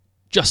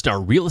Just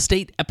Our Real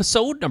Estate,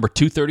 episode number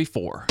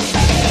 234.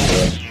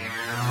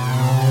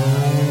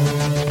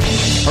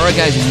 All right,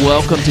 guys,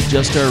 welcome to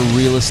Just Our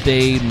Real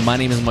Estate. My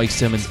name is Mike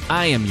Simmons.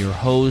 I am your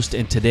host,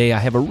 and today I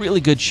have a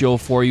really good show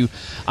for you.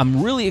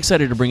 I'm really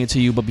excited to bring it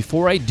to you, but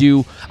before I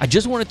do, I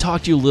just want to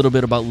talk to you a little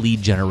bit about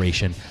lead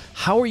generation.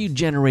 How are you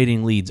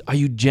generating leads? Are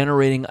you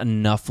generating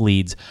enough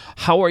leads?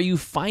 How are you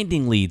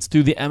finding leads?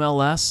 Through the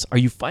MLS? Are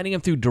you finding them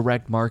through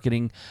direct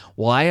marketing?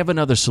 Well, I have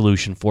another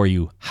solution for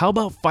you. How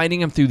about finding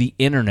them through the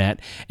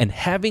internet and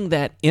having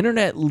that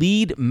internet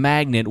lead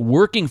magnet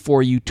working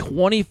for you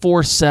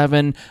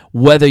 24/7,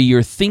 whether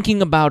you're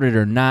thinking about it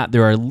or not?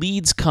 There are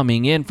leads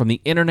coming in from the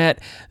internet.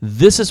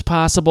 This is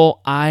possible.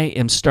 I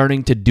am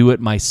starting to do it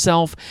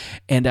myself,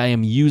 and I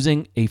am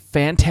using a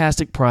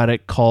fantastic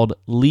product called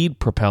Lead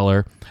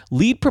Propeller.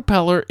 Lead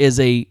Propeller is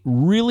a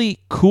really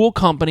cool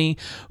company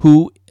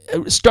who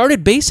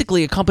started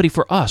basically a company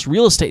for us,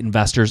 real estate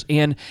investors,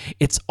 and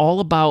it's all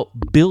about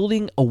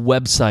building a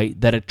website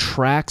that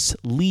attracts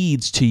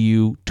leads to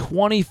you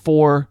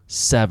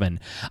 24/7.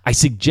 I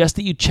suggest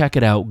that you check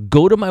it out.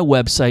 Go to my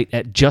website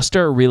at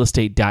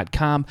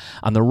justourrealestate.com.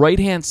 On the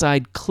right-hand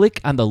side, click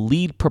on the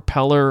Lead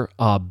Propeller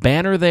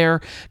banner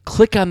there.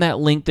 Click on that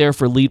link there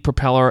for Lead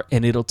Propeller,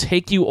 and it'll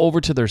take you over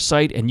to their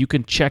site, and you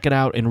can check it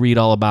out and read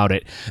all about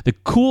it. The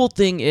cool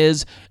thing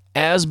is,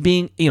 as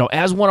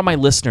one of my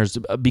listeners,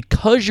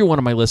 because you're one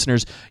of my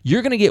listeners,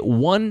 you're going to get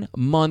 1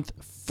 month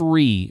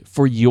free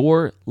for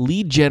your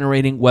lead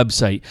generating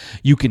website.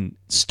 You can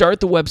start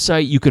the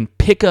website, you can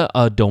pick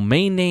a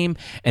domain name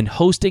and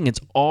hosting. It's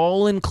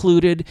all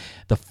included.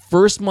 The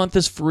first month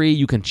is free.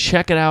 You can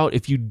check it out.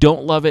 If you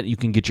don't love it, you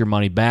can get your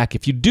money back.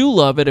 If you do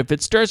love it, if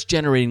it starts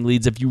generating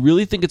leads, if you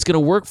really think it's going to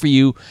work for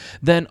you,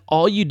 then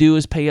all you do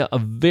is pay a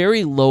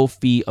very low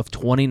fee of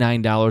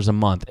 $29 a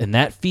month. And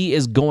that fee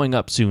is going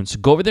up soon. So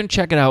go over there and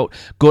check it out.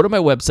 Go to my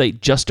website,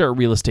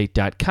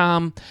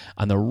 justourrealestate.com.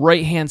 On the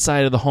right-hand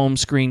side of the home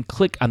screen,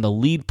 click on the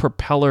Lead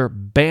Propeller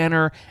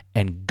banner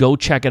and go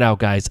check it out,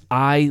 guys.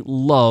 I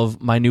love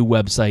my new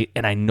website,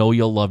 and I know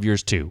you'll love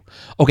yours too.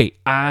 Okay,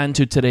 on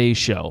to today's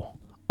show.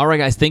 All right,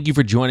 guys, thank you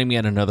for joining me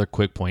on another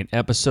Quick Point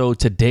episode.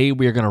 Today,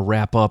 we are going to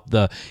wrap up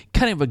the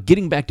kind of a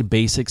getting back to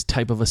basics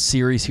type of a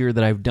series here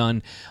that I've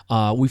done.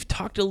 We've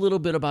talked a little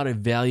bit about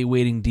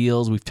evaluating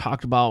deals. We've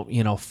talked about,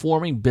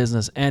 forming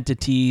business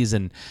entities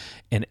and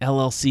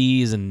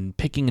LLCs and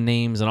picking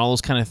names and all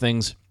those kind of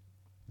things.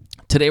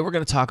 Today, we're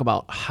going to talk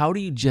about how do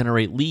you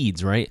generate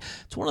leads, right?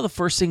 It's one of the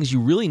first things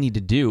you really need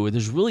to do.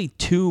 There's really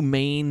two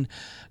main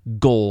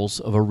goals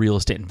of a real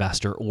estate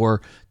investor,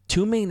 or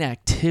two main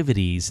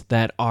activities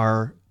that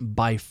are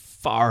by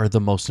far the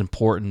most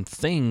important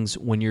things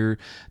when you're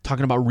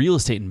talking about real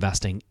estate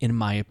investing, in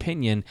my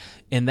opinion,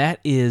 and that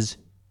is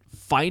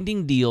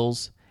finding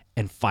deals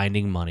and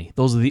finding money.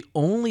 Those are the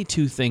only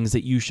two things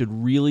that you should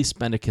really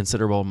spend a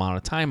considerable amount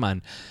of time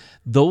on.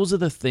 Those are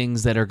the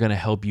things that are going to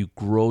help you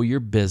grow your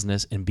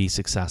business and be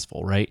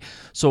successful, right?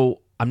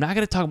 So I'm not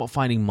going to talk about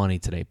finding money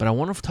today, but I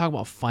want to talk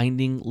about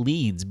finding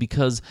leads,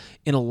 because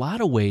in a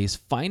lot of ways,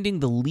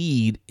 finding the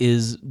lead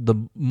is the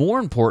more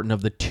important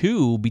of the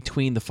two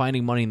between the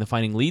finding money and the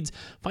finding leads.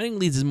 Finding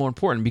leads is more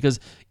important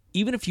because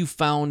even if you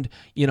found,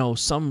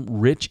 some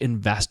rich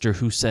investor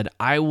who said,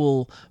 I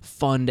will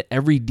fund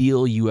every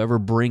deal you ever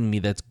bring me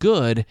that's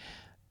good,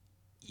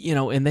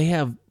 and they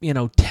have,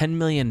 $10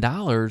 million,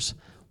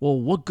 well,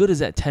 what good is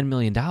that $10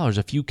 million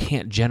if you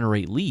can't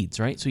generate leads,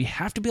 right? So you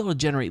have to be able to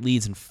generate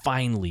leads and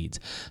find leads.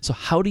 So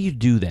how do you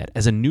do that?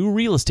 As a new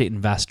real estate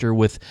investor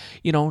with,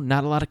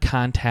 not a lot of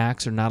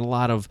contacts or not a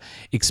lot of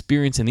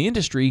experience in the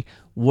industry,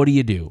 what do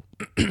you do?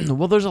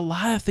 Well, there's a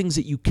lot of things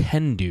that you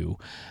can do.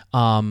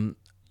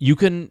 You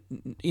can,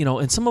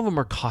 and some of them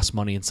are cost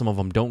money and some of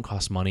them don't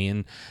cost money.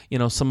 And,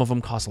 some of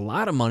them cost a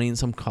lot of money and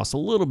some cost a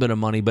little bit of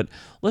money. But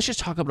let's just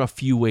talk about a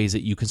few ways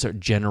that you can start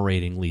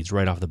generating leads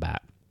right off the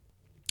bat.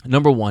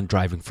 Number one,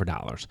 driving for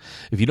dollars.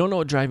 If you don't know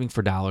what driving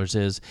for dollars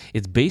is,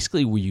 it's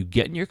basically where you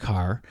get in your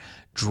car,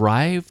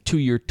 drive to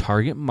your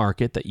target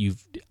market that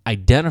you've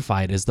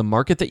identified as the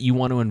market that you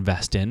want to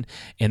invest in.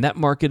 And that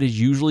market is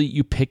usually,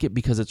 you pick it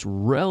because it's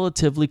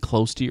relatively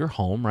close to your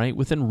home, right?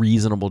 Within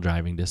reasonable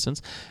driving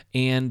distance.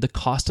 And the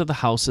cost of the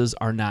houses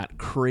are not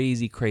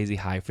crazy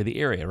high for the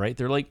area, right?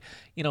 They're like,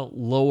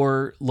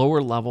 lower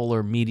level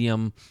or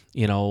medium,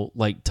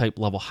 type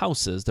level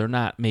houses. They're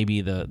not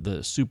maybe the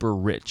super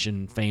rich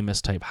and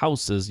famous type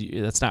houses.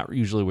 That's not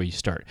usually where you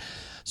start.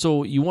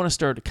 So you want to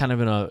start kind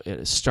of in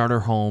a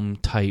starter home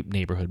type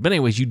neighborhood. But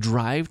anyways, you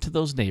drive to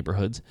those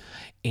neighborhoods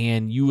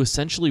and you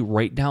essentially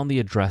write down the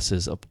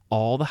addresses of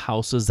all the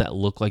houses that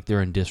look like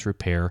they're in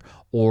disrepair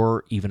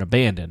or even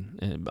abandoned.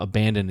 And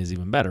abandoned is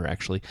even better,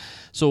 actually.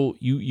 So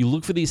you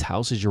look for these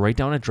houses, you write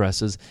down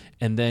addresses,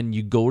 and then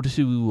you go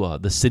to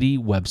the city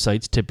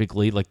websites,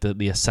 typically like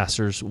the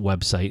assessor's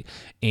website,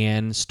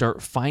 and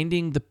start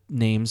finding the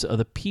names of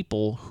the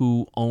people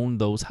who own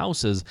those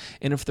houses.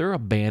 And if they're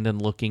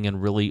abandoned looking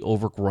and really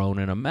overgrown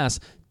and a mess,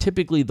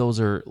 typically those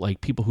are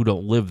like people who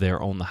don't live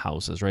there own the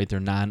houses, right? They're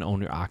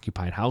non-owner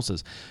occupied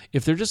houses.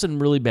 If they're just in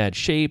really bad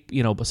shape,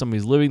 but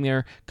somebody's living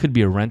there, could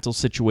be a rental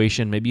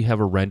situation. Maybe you have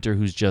a renter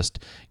who's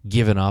just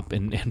given up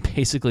and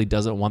basically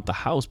doesn't want the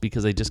house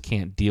because they just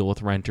can't deal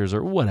with renters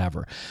or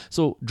whatever.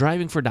 So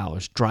driving for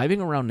dollars, driving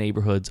around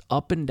neighborhoods,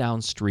 up and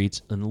down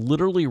streets, and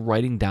literally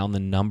writing down the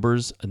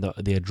numbers and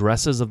the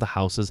addresses of the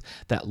houses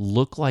that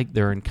look like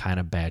they're in kind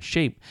of bad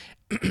shape.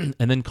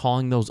 And then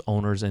calling those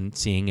owners and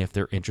seeing if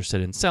they're interested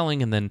in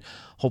selling, and then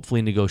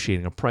hopefully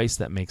negotiating a price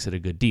that makes it a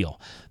good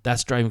deal.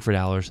 That's driving for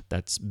dollars.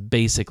 That's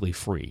basically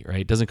free,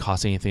 right? It doesn't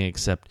cost anything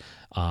except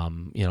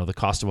the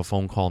cost of a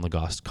phone call and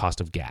the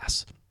cost of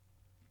gas.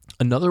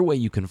 Another way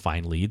you can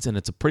find leads, and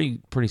it's a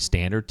pretty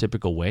standard,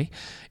 typical way,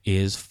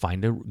 is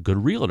find a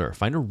good realtor.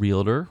 Find a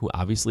realtor who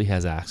obviously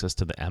has access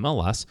to the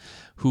MLS,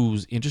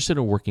 who's interested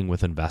in working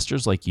with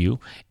investors like you,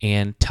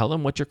 and tell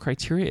them what your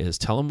criteria is.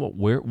 Tell them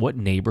what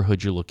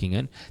neighborhood you're looking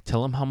in.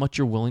 Tell them how much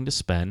you're willing to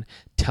spend.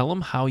 Tell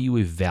them how you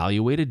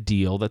evaluate a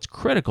deal. That's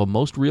critical.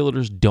 Most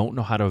realtors don't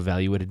know how to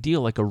evaluate a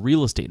deal like a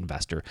real estate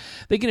investor.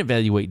 They can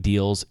evaluate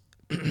deals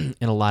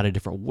in a lot of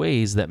different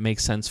ways that make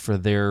sense for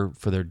their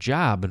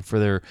job and for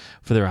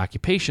their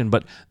occupation,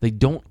 but they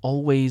don't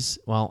always,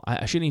 well,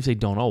 I shouldn't even say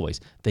don't always,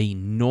 they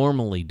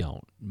normally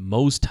don't,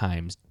 most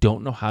times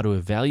don't know how to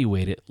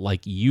evaluate it like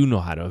you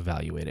know how to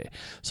evaluate it.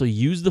 So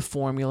use the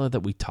formula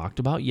that we talked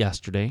about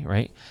yesterday,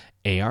 right?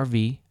 ARV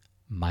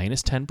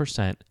minus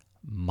 10%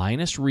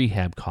 minus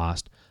rehab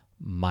cost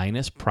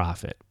minus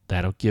profit.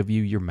 That'll give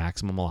you your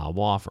maximum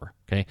allowable offer,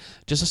 okay?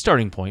 Just a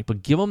starting point,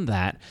 but give them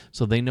that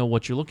so they know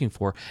what you're looking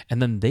for,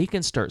 and then they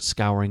can start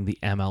scouring the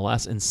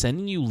MLS and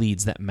sending you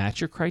leads that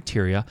match your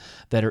criteria,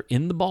 that are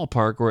in the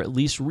ballpark or at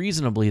least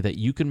reasonably that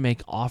you can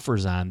make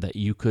offers on, that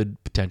you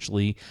could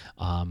potentially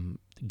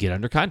get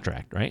under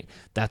contract, right?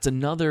 That's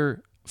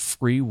another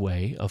free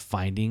way of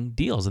finding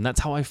deals, and that's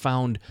how I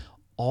found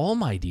all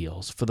my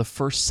deals for the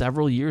first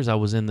several years I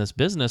was in this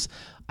business.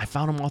 I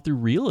found them all through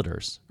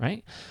realtors,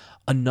 right?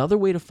 Another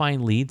way to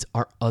find leads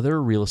are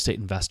other real estate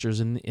investors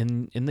in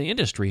the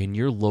industry in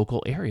your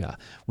local area.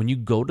 When you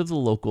go to the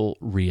local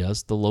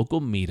RIAs, the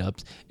local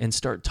meetups, and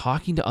start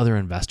talking to other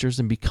investors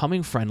and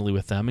becoming friendly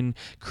with them and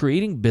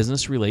creating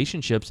business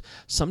relationships,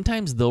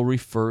 sometimes they'll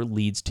refer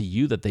leads to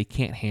you that they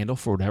can't handle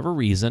for whatever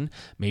reason.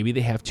 Maybe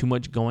they have too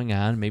much going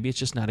on. Maybe it's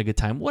just not a good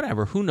time.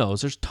 Whatever. Who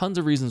knows? There's tons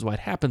of reasons why it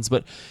happens,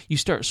 but you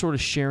start sort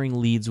of sharing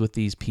leads with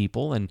these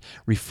people and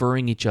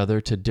referring each other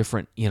to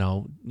different,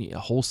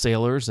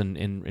 wholesalers and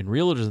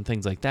realtors and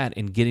things like that,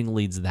 and getting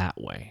leads that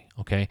way.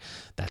 Okay,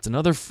 that's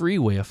another free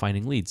way of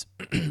finding leads.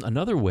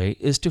 Another way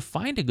is to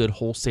find a good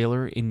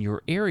wholesaler in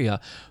your area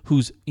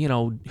who's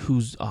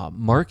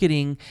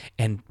marketing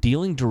and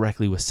dealing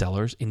directly with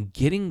sellers and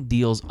getting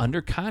deals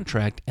under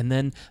contract, and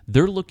then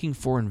they're looking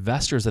for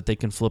investors that they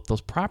can flip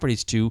those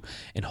properties to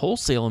and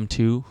wholesale them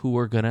to, who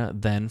are gonna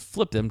then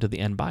flip them to the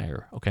end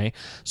buyer. Okay,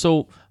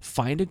 so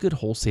find a good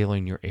wholesaler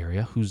in your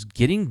area who's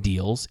getting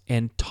deals,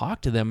 and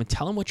talk to them and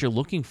tell them what you're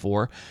looking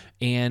for,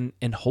 and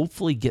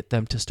hopefully get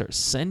them to start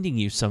sending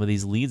you some of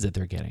these leads that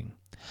they're getting.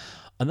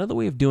 Another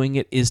way of doing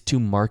it is to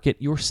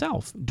market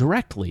yourself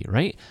directly,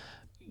 right?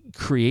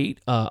 Create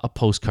a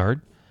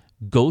postcard,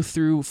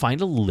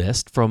 find a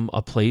list from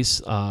a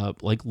place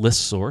like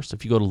ListSource.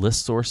 If you go to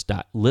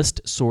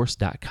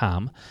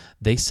listsource.com,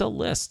 they sell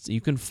lists.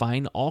 You can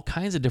find all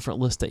kinds of different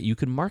lists that you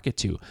can market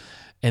to.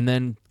 And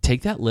then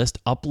take that list,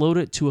 upload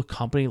it to a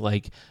company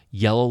like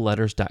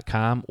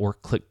yellowletters.com or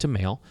Click to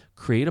Mail,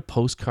 create a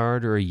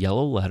postcard or a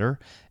yellow letter,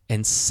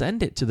 and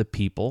send it to the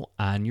people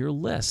on your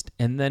list.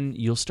 And then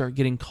you'll start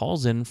getting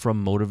calls in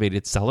from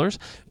motivated sellers,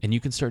 and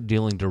you can start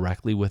dealing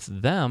directly with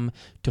them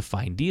to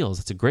find deals.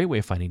 It's a great way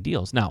of finding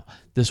deals. Now,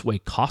 this way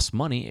costs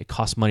money. It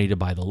costs money to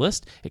buy the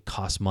list. It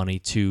costs money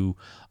to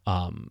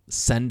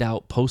send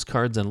out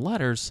postcards and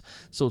letters,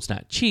 so it's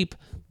not cheap,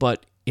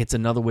 but it's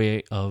another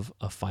way of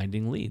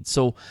finding leads.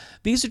 So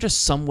these are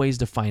just some ways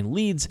to find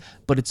leads,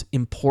 but it's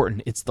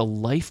important. It's the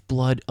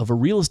lifeblood of a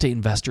real estate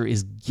investor,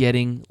 is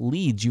getting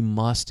leads. You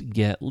must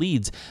get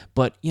leads.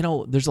 But,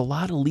 there's a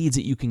lot of leads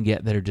that you can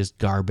get that are just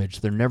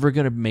garbage. They're never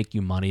going to make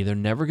you money. They're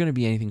never going to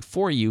be anything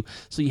for you.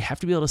 So you have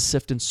to be able to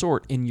sift and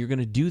sort, and you're going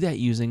to do that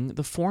using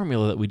the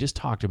formula that we just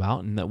talked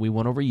about and that we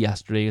went over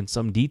yesterday in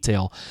some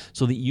detail,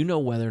 so that you know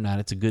whether or not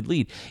it's a good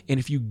lead. And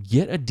if you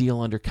get a deal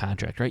under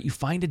contract, right? You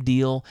find a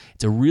deal,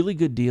 it's a really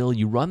good deal,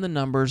 you run the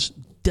numbers,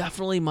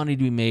 definitely money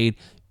to be made,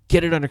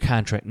 get it under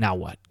contract. Now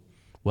what?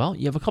 Well,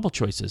 you have a couple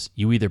choices.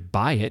 You either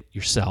buy it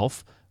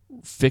yourself,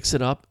 fix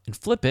it up and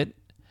flip it,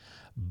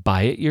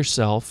 buy it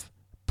yourself,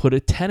 put a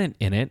tenant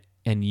in it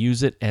and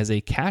use it as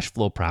a cash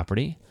flow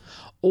property,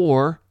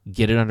 or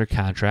get it under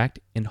contract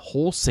and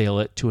wholesale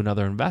it to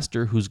another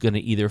investor who's going to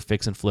either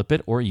fix and flip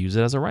it or use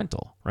it as a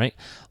rental, right?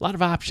 A lot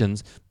of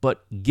options,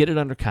 but get it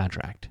under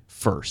contract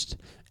first.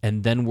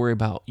 and then worry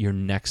about your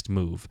next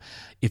move.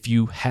 If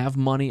you have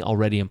money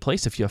already in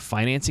place, if you have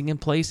financing in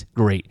place,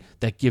 great.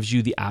 That gives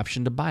you the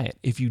option to buy it.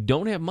 If you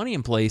don't have money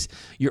in place,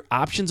 your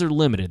options are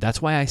limited.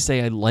 That's why I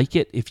say I like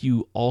it if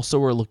you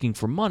also are looking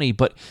for money,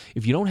 but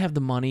if you don't have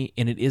the money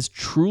and it is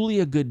truly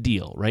a good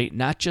deal, right?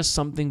 Not just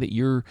something that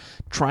you're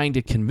trying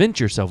to convince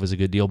yourself is a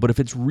good deal, but if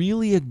it's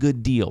really a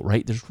good deal,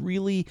 right? There's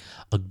really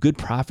a good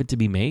profit to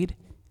be made.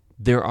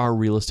 There are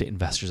real estate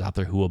investors out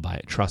there who will buy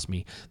it. Trust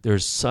me,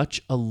 there's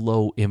such a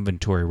low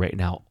inventory right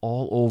now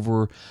all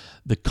over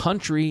the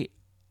country,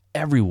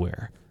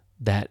 everywhere,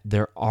 that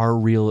there are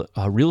real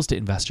estate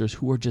investors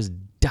who are just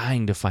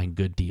dying to find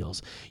good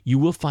deals. You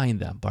will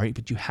find them, right?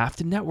 But you have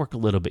to network a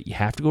little bit. You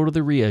have to go to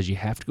the RIAs. You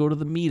have to go to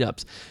the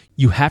meetups.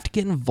 You have to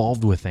get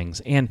involved with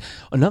things. And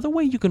another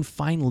way you can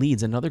find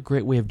leads, another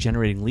great way of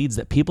generating leads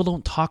that people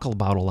don't talk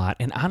about a lot.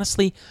 And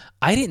honestly,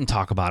 I didn't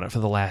talk about it for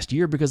the last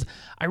year because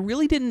I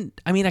really didn't.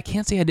 I mean, I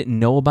can't say I didn't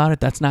know about it.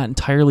 That's not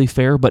entirely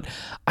fair, but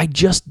I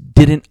just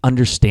didn't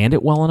understand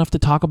it well enough to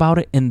talk about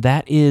it. And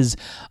that is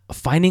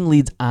finding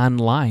leads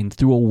online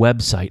through a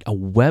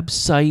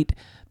website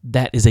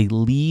that is a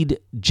lead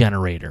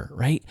generator,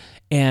 right?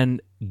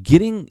 And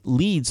getting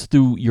leads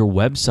through your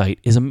website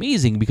is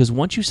amazing because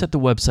once you set the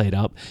website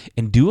up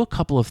and do a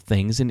couple of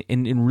things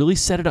and really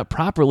set it up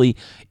properly,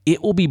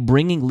 it will be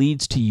bringing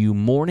leads to you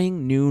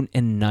morning, noon,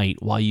 and night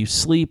while you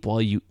sleep,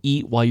 while you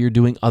eat, while you're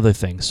doing other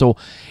things. So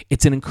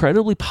it's an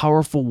incredibly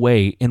powerful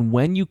way. And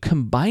when you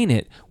combine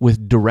it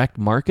with direct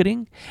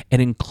marketing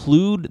and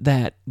include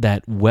that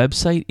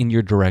website in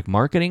your direct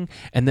marketing,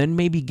 and then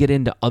maybe get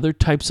into other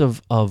types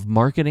of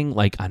marketing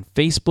like on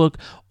Facebook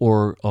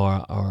or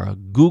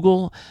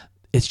Google,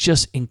 it's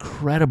just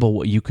incredible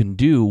what you can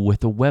do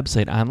with a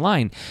website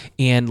online.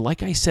 And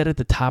like I said at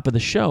the top of the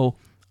show,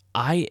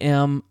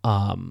 I'm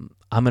an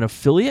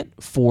affiliate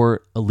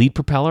for Lead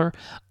Propeller.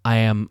 I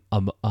am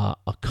a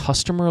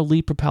customer of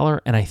Lead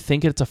Propeller, and I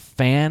think it's a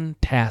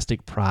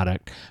fantastic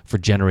product for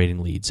generating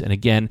leads. And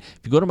again,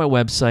 if you go to my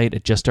website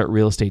at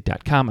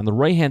juststartrealestate.com, on the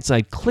right-hand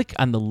side, click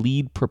on the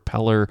Lead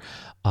Propeller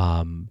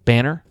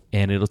banner,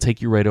 and it'll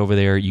take you right over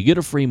there. You get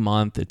a free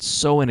month. It's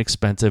so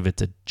inexpensive.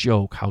 It's a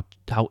joke how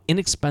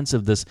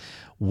inexpensive this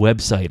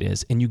website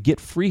is. And you get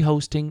free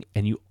hosting,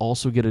 and you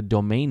also get a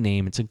domain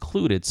name. It's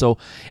included. So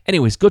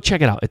anyways, go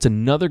check it out. It's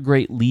another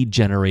great lead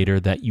generator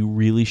that you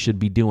really should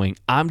be doing.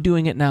 I'm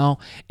doing it now,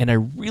 and I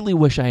really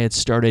wish I had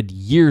started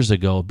years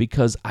ago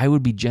because I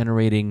would be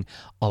generating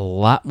a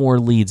lot more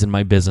leads in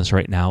my business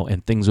right now,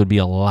 and things would be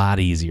a lot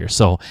easier.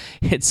 So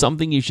it's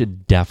something you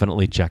should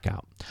definitely check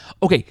out.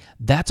 Okay,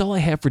 that's all I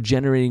have for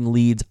generating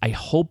leads. I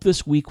hope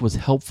this week was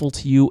helpful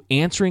to you,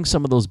 answering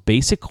some of those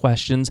basic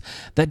questions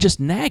that just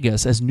nag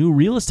us as new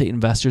real estate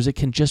investors. It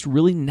can just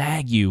really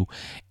nag you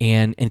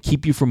and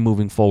keep you from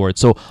moving forward.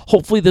 So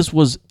hopefully this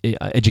was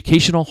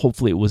educational.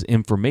 Hopefully it was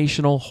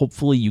informational.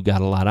 Hopefully you got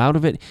a lot out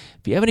of it.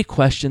 If you have any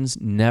questions,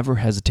 never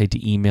hesitate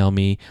to email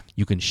me.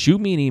 You can shoot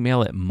me an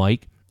email at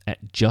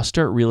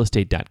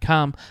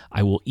mike@juststartrealestate.com.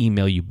 I will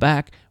email you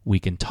back. We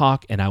can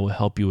talk, and I will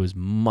help you as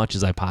much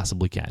as I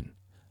possibly can.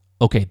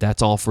 Okay,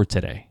 that's all for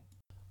today.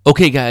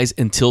 Okay, guys,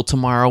 until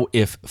tomorrow,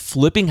 if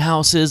flipping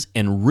houses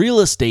and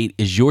real estate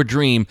is your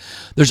dream,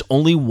 there's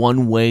only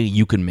one way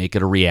you can make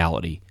it a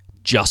reality.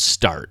 Just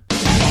start.